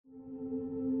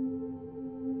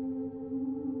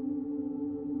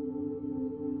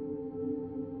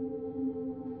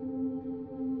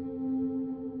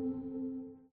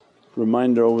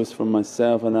Reminder always for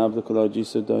myself, ana abdukal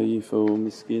ajizu da'ifu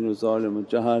miskinu zalimu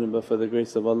jahal, but for the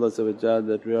grace of Allah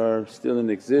that we are still in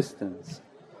existence.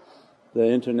 The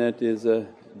internet is a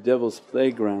devil's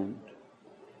playground,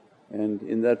 and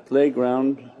in that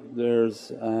playground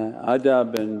there's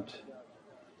adab and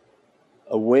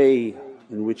a way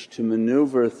in which to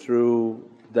maneuver through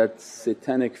that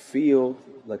satanic field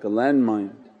like a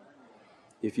landmine.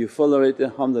 If you follow it,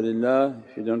 alhamdulillah,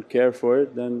 if you don't care for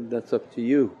it then that's up to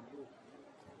you.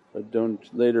 But don't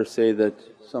later say that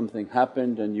something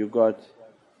happened and you got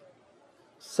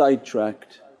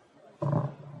sidetracked.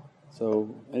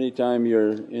 So anytime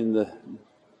you're in the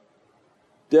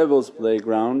devil's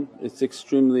playground it's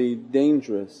extremely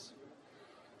dangerous.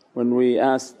 When we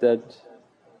ask that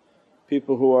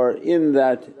people who are in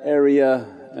that area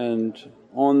and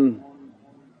on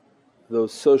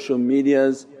those social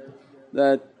medias,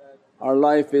 that our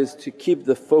life is to keep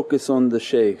the focus on the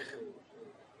shaykh,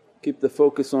 keep the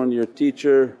focus on your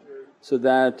teacher, so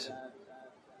that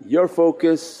your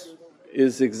focus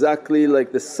is exactly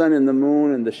like the sun and the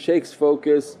moon, and the shaykh's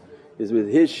focus is with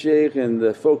his shaykh, and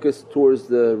the focus towards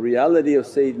the reality of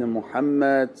Sayyidina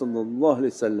Muhammad.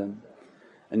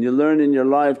 And you learn in your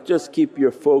life, just keep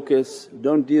your focus,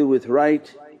 don't deal with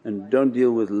right and don't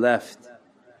deal with left.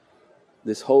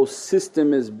 This whole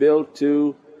system is built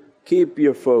to keep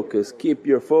your focus,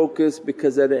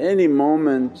 because at any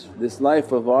moment this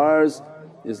life of ours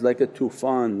is like a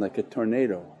tufan, like a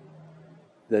tornado,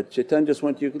 that shaitan just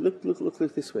wants you, look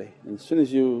this way, and as soon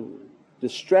as you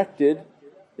distracted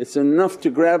it's enough to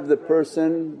grab the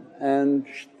person and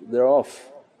they're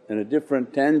off in a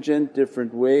different tangent,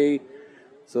 different way.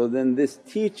 So then this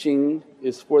teaching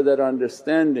is for that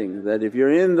understanding that if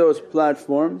you're in those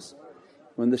platforms,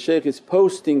 when the shaykh is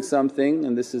posting something,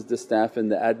 and this is the staff and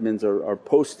the admins are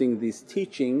posting these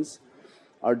teachings,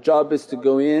 our job is to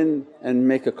go in and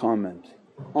make a comment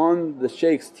on the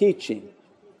shaykh's teaching.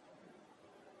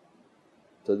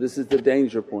 So this is the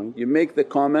danger point. You make the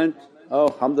comment, oh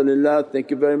alhamdulillah, thank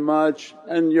you very much,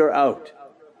 and you're out.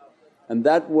 And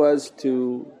that was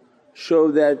to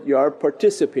show that you are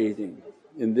participating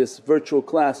in this virtual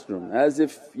classroom, as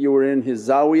if you were in his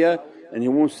zawiyah and he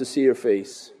wants to see your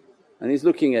face and he's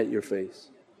looking at your face.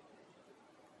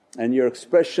 And your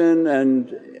expression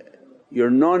and your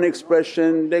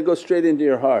non-expression, they go straight into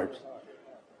your heart.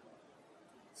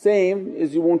 Same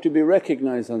as you want to be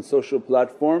recognized on social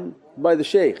platform by the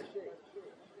shaykh.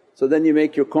 So then you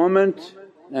make your comment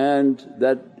and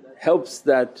that helps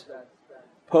that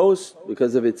post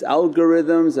because of its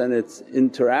algorithms and its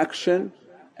interaction,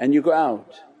 and you go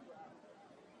out.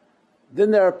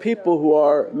 Then there are people who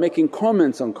are making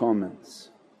comments on comments,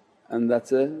 and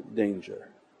that's a danger.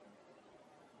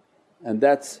 And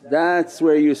that's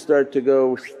where you start to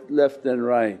go left and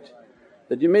right.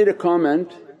 That you made a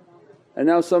comment and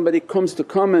now somebody comes to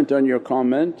comment on your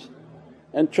comment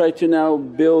and try to now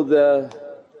build a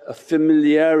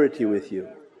familiarity with you.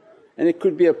 And it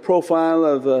could be a profile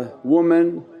of a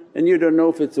woman and you don't know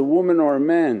if it's a woman or a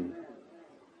man,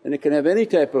 and it can have any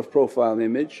type of profile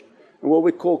image, and what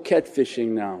we call catfishing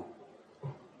now.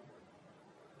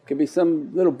 It can be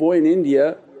some little boy in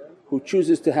India who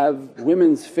chooses to have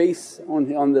women's face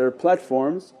on their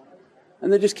platforms,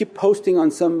 and they just keep posting on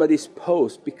somebody's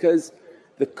post, because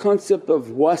the concept of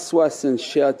waswas and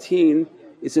shayateen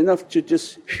is enough to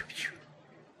just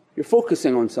you're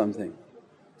focusing on something.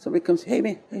 Somebody comes, hey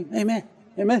man, hey man,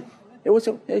 hey what's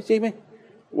up, hey man.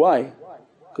 Why?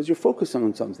 Because you're focusing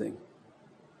on something.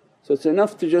 So it's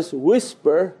enough to just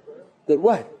whisper that,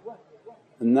 what?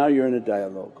 And now you're in a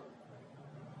dialogue.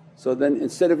 So then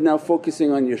instead of now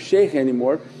focusing on your shaykh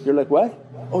anymore, you're like, what?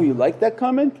 Oh, you like that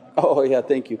comment? Oh yeah,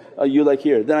 thank you. Oh, you like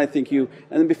here, then I think you…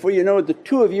 and then before you know it the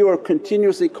two of you are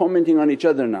continuously commenting on each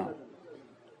other now.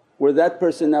 Where that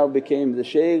person now became the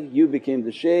shaykh, you became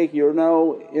the shaykh, you're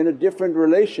now in a different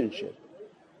relationship.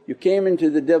 You came into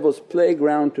the devil's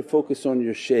playground to focus on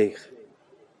your shaykh,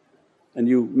 and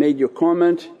you made your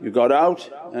comment, you got out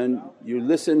and you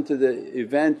listened to the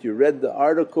event, you read the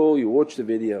article, you watched the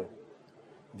video.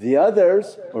 The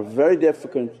others are very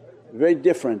different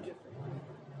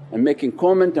and making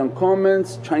comment on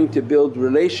comments, trying to build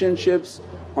relationships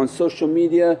on social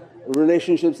media.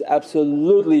 Relationships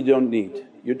absolutely don't need.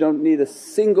 You don't need a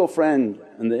single friend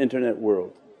in the internet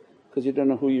world, because you don't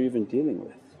know who you're even dealing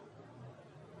with.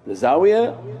 The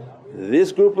zawiyah,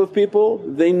 this group of people,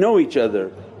 they know each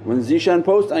other. When Zishan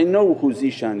posts, I know who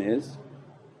Zishan is,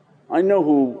 I know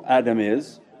who Adam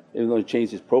is, even though he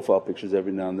changes his profile pictures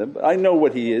every now and then, but I know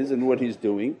what he is and what he's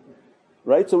doing,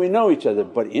 right? So we know each other.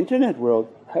 But internet world,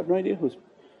 I have no idea who's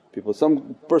people.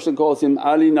 Some person calls him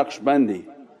Ali Naqshbandi,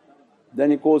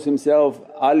 Then he calls himself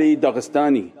Ali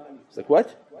Dagestani. It's like,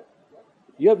 what?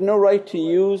 You have no right to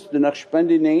use the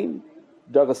Naqshbandi name,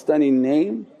 Dagestani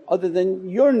name other than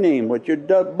your name, what your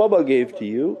Baba gave to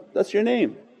you, that's your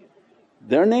name.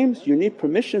 Their names you need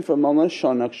permission from Mawlana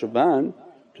Shah Naqshband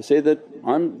to say that,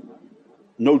 I'm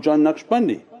Nurjan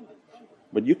Naqshbandi,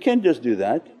 but you can't just do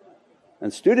that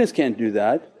and students can't do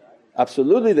that.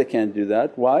 Absolutely they can't do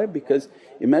that. Why? Because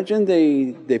imagine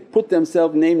they put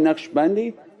themselves named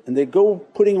Naqshbandi and they go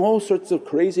putting all sorts of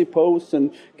crazy posts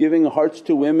and giving hearts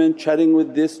to women, chatting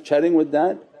with this, chatting with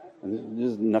that. And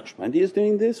this Naqshbandi is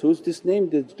doing this, who's this name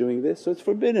that's doing this? So it's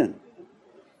forbidden.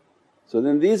 So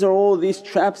then these are all these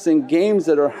traps and games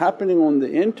that are happening on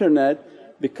the internet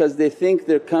because they think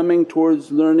they're coming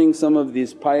towards learning some of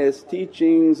these pious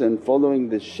teachings and following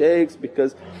the shaykhs,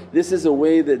 because this is a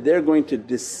way that they're going to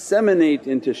disseminate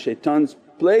into shaitan's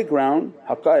playground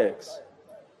haqqaiqs.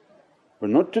 But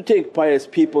not to take pious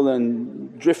people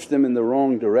and drift them in the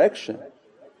wrong direction.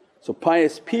 So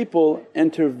pious people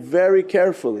enter very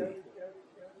carefully.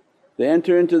 They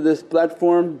enter into this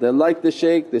platform, they like the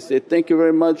shaykh, they say, thank you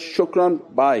very much,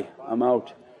 shukran, bye, I'm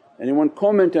out. Anyone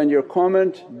comment on your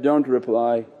comment, don't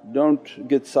reply, don't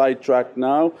get sidetracked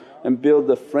now, and build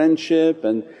a friendship.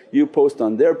 And you post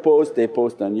on their post, they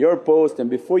post on your post, and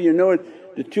before you know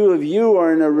it the two of you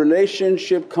are in a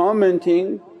relationship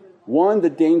commenting. One, the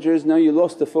danger is now you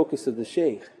lost the focus of the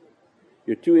shaykh.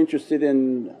 You're too interested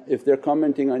in if they're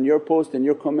commenting on your post and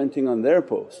you're commenting on their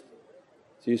post.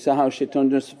 So you saw how shaitan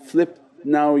just flipped,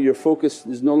 now your focus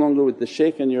is no longer with the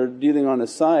shaykh and you're dealing on a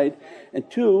side. And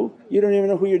two, you don't even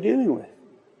know who you're dealing with.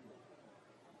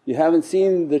 You haven't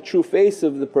seen the true face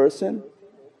of the person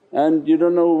and you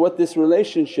don't know what this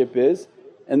relationship is,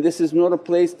 and this is not a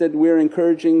place that we're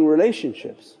encouraging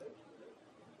relationships,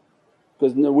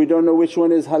 because we don't know which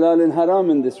one is halal and haram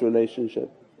in this relationship.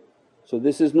 So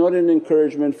this is not an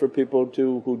encouragement for people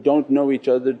who don't know each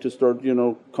other to start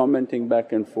commenting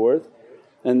back and forth.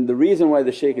 And the reason why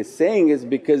the shaykh is saying is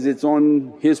because it's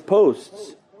on his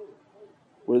posts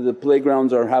where the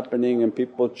playgrounds are happening and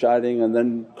people chatting and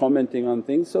then commenting on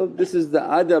things. So this is the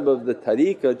adab of the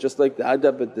tariqah, just like the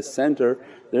adab at the center.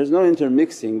 There's no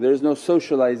intermixing, there's no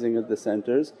socializing at the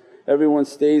centers. Everyone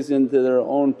stays into their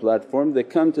own platform. They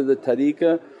come to the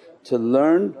tariqah to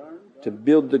learn, to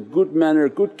build the good manner,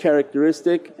 good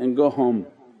characteristic and go home.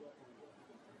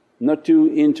 Not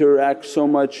to interact so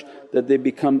much that they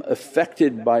become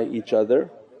affected by each other.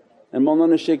 And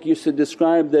Mawlana Shaykh used to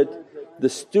describe that the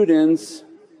students,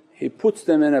 he puts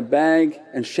them in a bag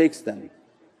and shakes them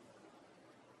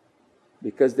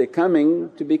because they're coming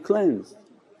to be cleansed.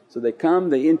 So they come,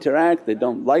 they interact, they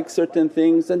don't like certain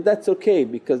things, and that's okay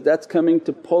because that's coming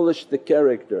to polish the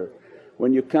character.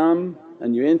 When you come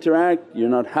and you interact, you're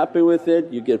not happy with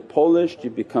it, you get polished,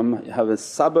 you have a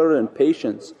sabr and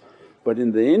patience. But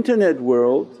in the internet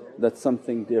world that's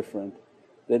something different.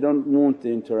 They don't want the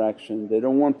interaction, they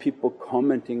don't want people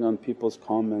commenting on people's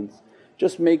comments.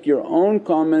 Just make your own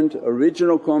comment,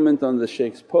 original comment on the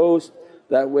shaykh's post,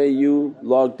 that way you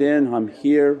logged in, I'm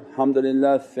here,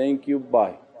 alhamdulillah, thank you,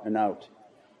 bye and out.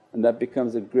 And that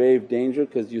becomes a grave danger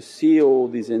because you see all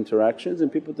these interactions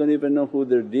and people don't even know who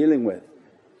they're dealing with.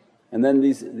 And then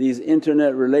these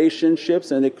internet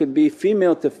relationships, and it could be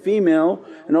female to female,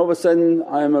 and all of a sudden,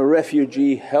 I'm a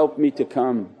refugee, help me to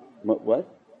come. What?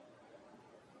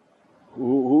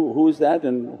 Who's that,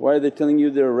 and why are they telling you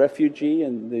they're a refugee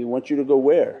and they want you to go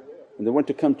where? And they want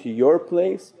to come to your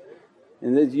place?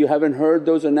 And you haven't heard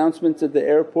those announcements at the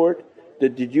airport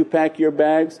that, did you pack your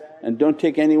bags and don't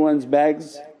take anyone's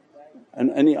bags,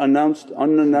 and any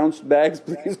unannounced bags,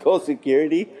 please call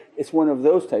security. It's one of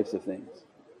those types of things.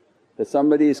 That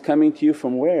somebody is coming to you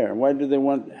from where? Why do they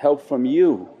want help from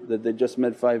you that they just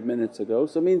met 5 minutes ago?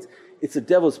 So it means it's a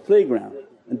devil's playground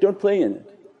and don't play in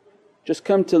it. Just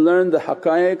come to learn the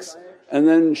haqqaiqs and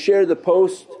then share the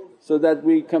post so that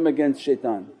we come against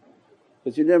shaitan.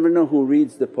 Because you never know who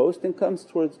reads the post and comes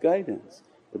towards guidance.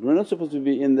 But we're not supposed to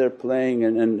be in there playing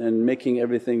and making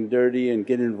everything dirty and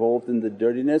get involved in the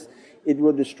dirtiness. It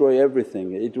will destroy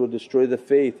everything, it will destroy the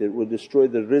faith, it will destroy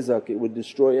the rizq, it will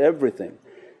destroy everything.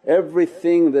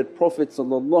 Everything that Prophet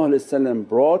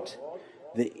brought,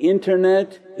 the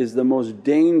internet is the most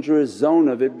dangerous zone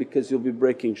of it because you'll be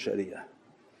breaking sharia.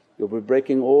 You'll be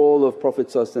breaking all of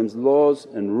Prophet's laws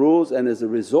and rules, and as a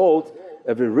result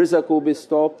every rizq will be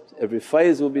stopped, every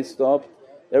faiz will be stopped,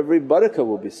 every barakah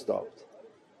will be stopped.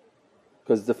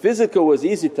 Because the physical was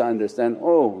easy to understand,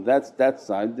 oh that's that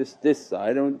side, this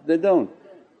side, and they don't.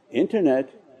 Internet,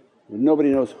 nobody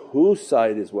knows whose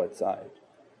side is what side.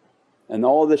 And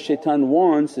all the shaitan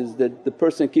wants is that the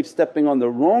person keeps stepping on the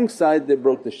wrong side, they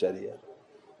broke the sharia.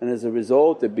 and as a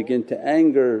result they begin to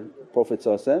anger Prophet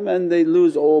and they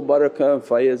lose all barakah,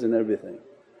 fayaz and everything.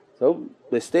 So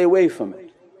they stay away from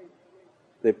it.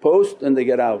 They post and they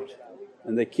get out,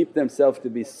 and they keep themselves to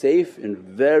be safe in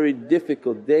very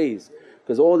difficult days,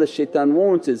 because all the shaitan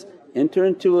wants is enter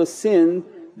into a sin,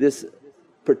 this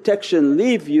protection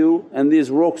leave you and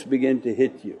these rocks begin to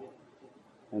hit you.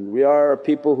 And we are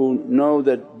people who know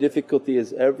that difficulty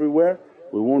is everywhere.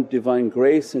 We want Divine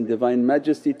Grace and Divine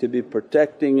Majesty to be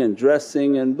protecting and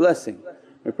dressing and blessing.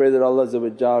 We pray that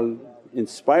Allah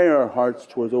inspire our hearts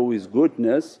towards always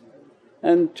goodness,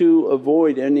 and to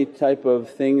avoid any type of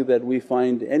thing that we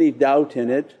find any doubt in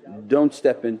it, don't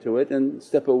step into it and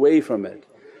step away from it.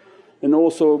 And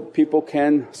also people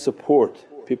can support,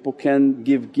 people can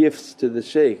give gifts to the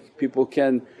shaykh, people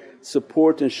can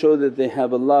support and show that they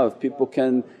have a love, people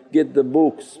can get the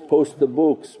books, post the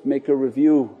books, make a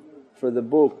review for the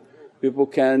book, people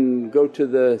can go to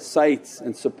the sites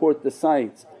and support the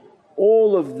sites.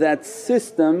 All of that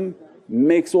system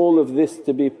makes all of this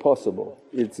to be possible.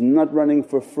 It's not running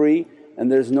for free,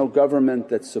 and there's no government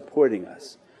that's supporting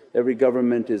us. Every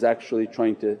government is actually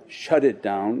trying to shut it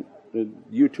down.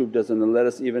 YouTube doesn't let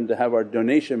us even to have our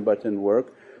donation button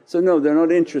work. So no, they're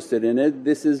not interested in it.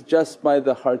 This is just by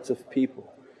the hearts of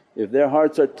people. If their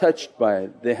hearts are touched by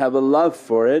it, they have a love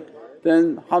for it,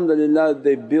 then alhamdulillah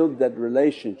they build that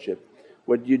relationship.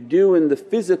 What you do in the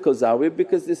physical zawiyah,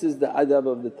 because this is the adab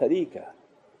of the tariqah,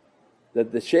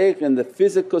 that the shaykh and the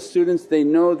physical students they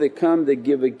know, they come, they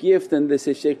give a gift and they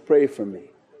say, "Shaykh, pray for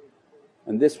me."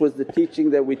 And this was the teaching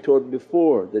that we taught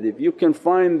before, that if you can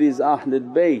find these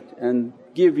Ahlul Bayt and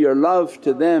give your love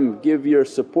to them, give your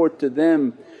support to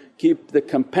them, keep the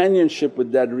companionship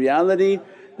with that reality,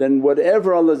 then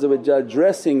whatever Allah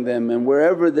dressing them and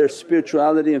wherever their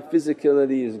spirituality and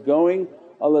physicality is going,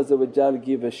 Allah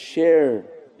give a share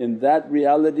in that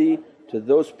reality to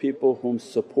those people whom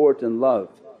support and love.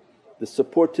 The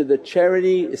support to the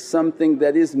charity is something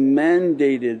that is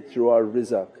mandated through our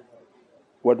rizq.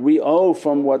 What we owe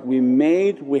from what we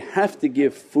made, we have to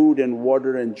give food and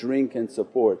water and drink and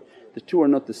support. The two are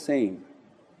not the same.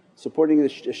 Supporting the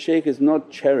shaykh is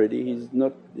not charity, he's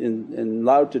not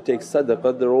allowed to take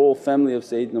sadaqah, they're all family of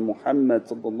Sayyidina Muhammad.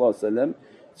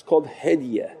 It's called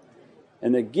hadiyah.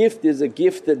 And a gift is a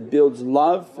gift that builds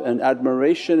love and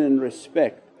admiration and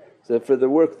respect. So for the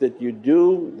work that you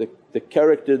do, the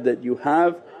character that you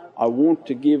have, I want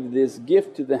to give this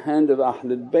gift to the hand of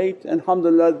Ahlul Bayt, and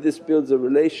alhamdulillah this builds a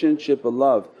relationship of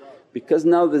love. Because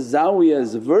now the zawiyah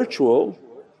is virtual,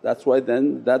 that's why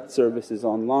then that service is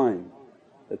online,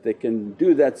 that they can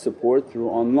do that support through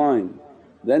online.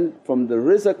 Then from the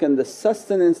rizq and the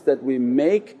sustenance that we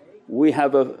make, we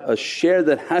have a share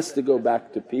that has to go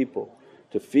back to people,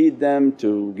 to feed them,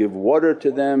 to give water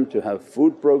to them, to have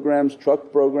food programs,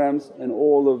 truck programs and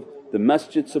all of the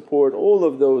masjid support, all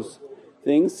of those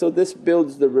things. So this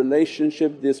builds the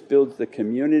relationship, this builds the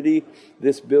community,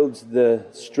 this builds the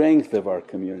strength of our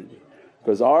community.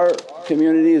 Because our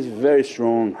community is very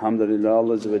strong, alhamdulillah.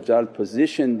 Allah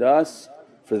positioned us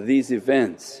for these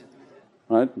events,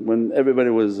 right? When everybody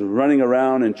was running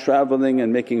around and travelling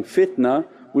and making fitna,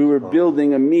 we were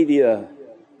building a media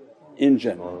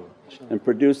engine and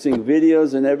producing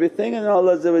videos and everything, and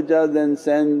Allah then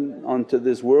send onto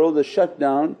this world a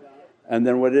shutdown. And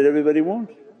then what did everybody want?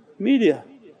 Media.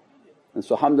 And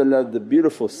so alhamdulillah the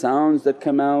beautiful sounds that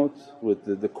come out, with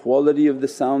the quality of the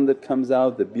sound that comes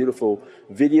out, the beautiful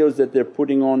videos that they're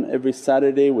putting on every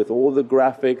Saturday with all the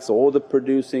graphics, all the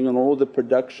producing and all the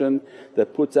production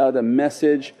that puts out a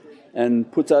message,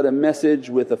 and puts out a message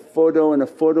with a photo, and a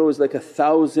photo is like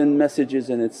 1,000 messages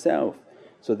in itself.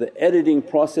 So the editing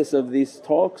process of these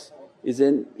talks is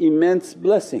an immense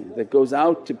blessing that goes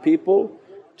out to people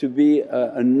to be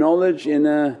a knowledge in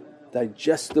a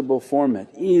digestible format,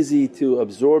 easy to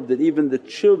absorb, that even the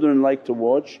children like to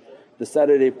watch the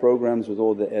Saturday programs with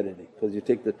all the editing. Because you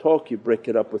take the talk, you break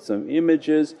it up with some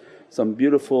images, some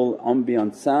beautiful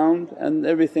ambient sound, and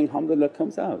everything alhamdulillah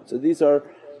comes out. So these are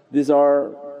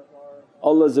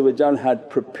Allah had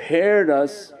prepared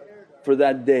us for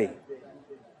that day.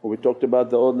 We talked about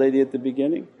the old lady at the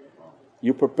beginning.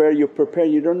 You prepare,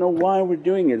 you don't know why we're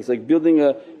doing it. It's like building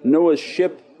a Noah's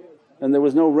ship and there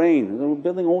was no rain, and we're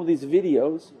building all these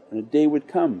videos, and a day would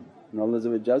come. And Allah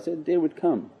said, a day would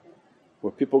come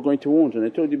where people are going to want. And I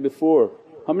told you before,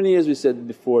 how many years we said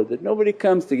before that nobody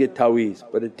comes to get ta'weez,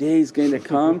 but a day is going to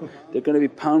come they're going to be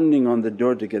pounding on the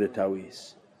door to get a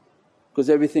ta'weez.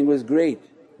 Because everything was great.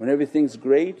 When everything's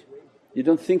great you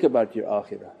don't think about your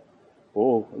akhirah.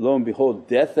 Oh, lo and behold,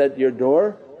 death at your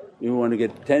door, you want to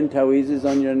get 10 ta'weezes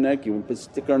on your neck, you want to put a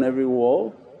sticker on every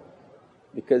wall.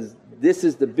 because this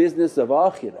is the business of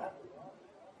akhirah.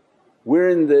 We're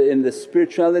in the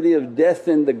spirituality of death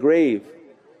and the grave.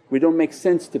 We don't make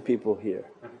sense to people here.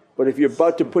 But if you're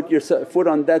about to put your foot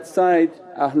on that side,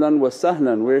 ahlan wa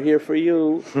sahlan, we're here for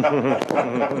you.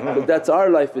 But that's our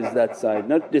life, is that side,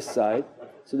 not this side.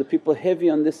 So the people heavy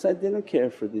on this side, they don't care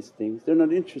for these things, they're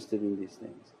not interested in these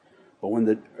things. But when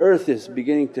the earth is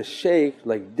beginning to shake,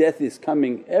 like death is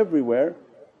coming everywhere,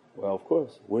 well of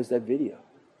course, where's that video?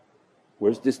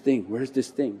 Where's this thing? Where's this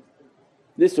thing?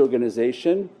 This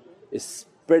organization is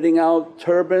spreading out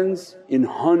turbans in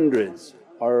hundreds,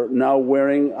 are now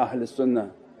wearing Ahlul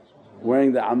Sunnah,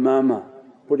 wearing the amama,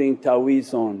 putting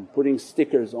taweez on, putting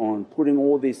stickers on, putting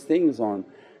all these things on.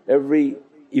 Every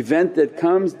event that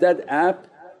comes, that app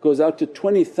goes out to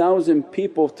 20,000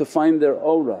 people to find their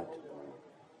awrad.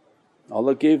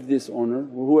 Allah gave this honour.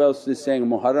 Who else is saying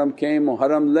Muharram came,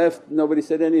 Muharram left, nobody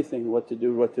said anything what to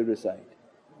do, what to recite.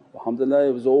 Alhamdulillah,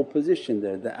 it was all positioned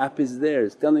there, the app is there,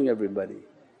 it's telling everybody.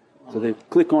 So they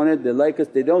click on it, they like us,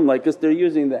 they don't like us, they're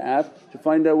using the app to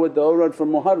find out what the awrad for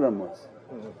Muharram was.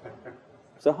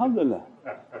 So alhamdulillah.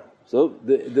 So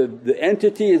the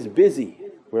entity is busy,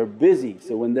 we're busy.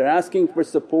 So when they're asking for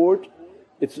support,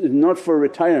 it's not for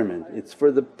retirement, it's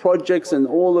for the projects and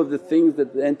all of the things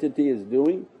that the entity is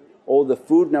doing. All the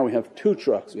food, now we have 2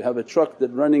 trucks. We have a truck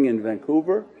that's running in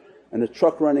Vancouver and a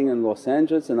truck running in Los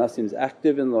Angeles, and Asim's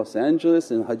active in Los Angeles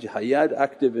and Haji Hayat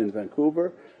active in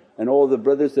Vancouver, and all the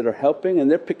brothers that are helping, and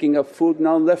they're picking up food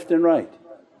now left and right.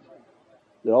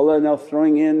 They're all now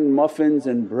throwing in muffins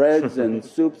and breads and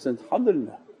soups, and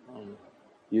alhamdulillah.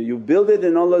 You build it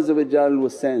and Allah will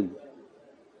send,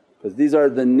 because these are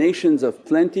the nations of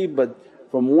plenty, but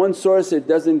from one source it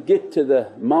doesn't get to the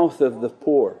mouth of the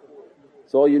poor.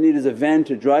 So all you need is a van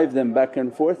to drive them back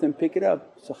and forth and pick it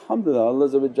up. So alhamdulillah,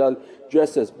 Allah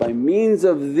dress us. By means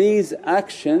of these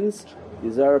actions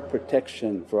is our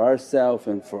protection for ourselves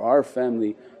and for our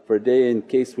family for a day in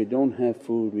case we don't have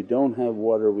food, we don't have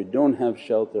water, we don't have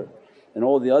shelter. And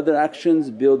all the other actions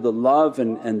build the love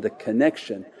and the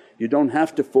connection. You don't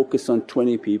have to focus on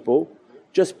 20 people,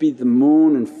 just be the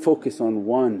moon and focus on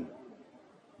one.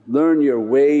 Learn your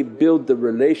way, build the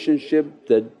relationship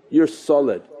that you're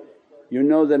solid. You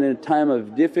know that in a time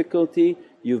of difficulty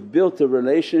you've built a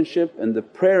relationship, and the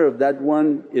prayer of that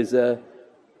one is a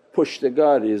push to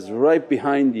God, is right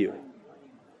behind you.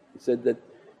 He said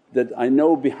that I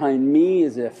know behind me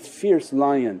is a fierce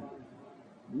lion,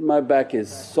 my back is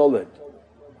solid.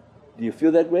 Do you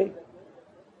feel that way?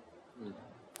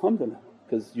 Alhamdulillah,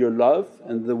 because your love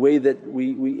and the way that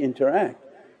we interact.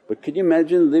 But could you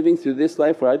imagine living through this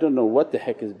life where I don't know what the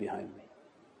heck is behind me?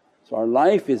 So our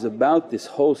life is about this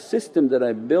whole system that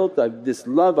I built, this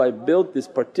love I built, this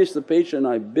participation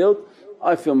I built.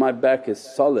 I feel my back is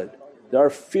solid. There are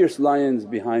fierce lions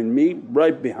behind me,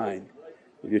 right behind.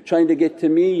 If you're trying to get to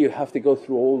me, you have to go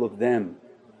through all of them,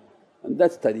 and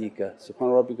that's tariqah.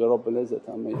 Subhana rabbika rabbil izzati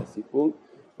amma yasifoon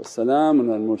wa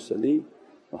salaamun al mursaleen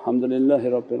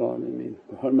walhamdulillahi rabbil alameen.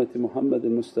 Bi hurmati Muhammad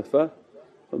al-Mustafa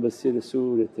wa basir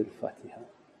Surat al-Fatiha.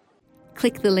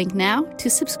 Click the link now to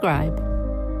subscribe.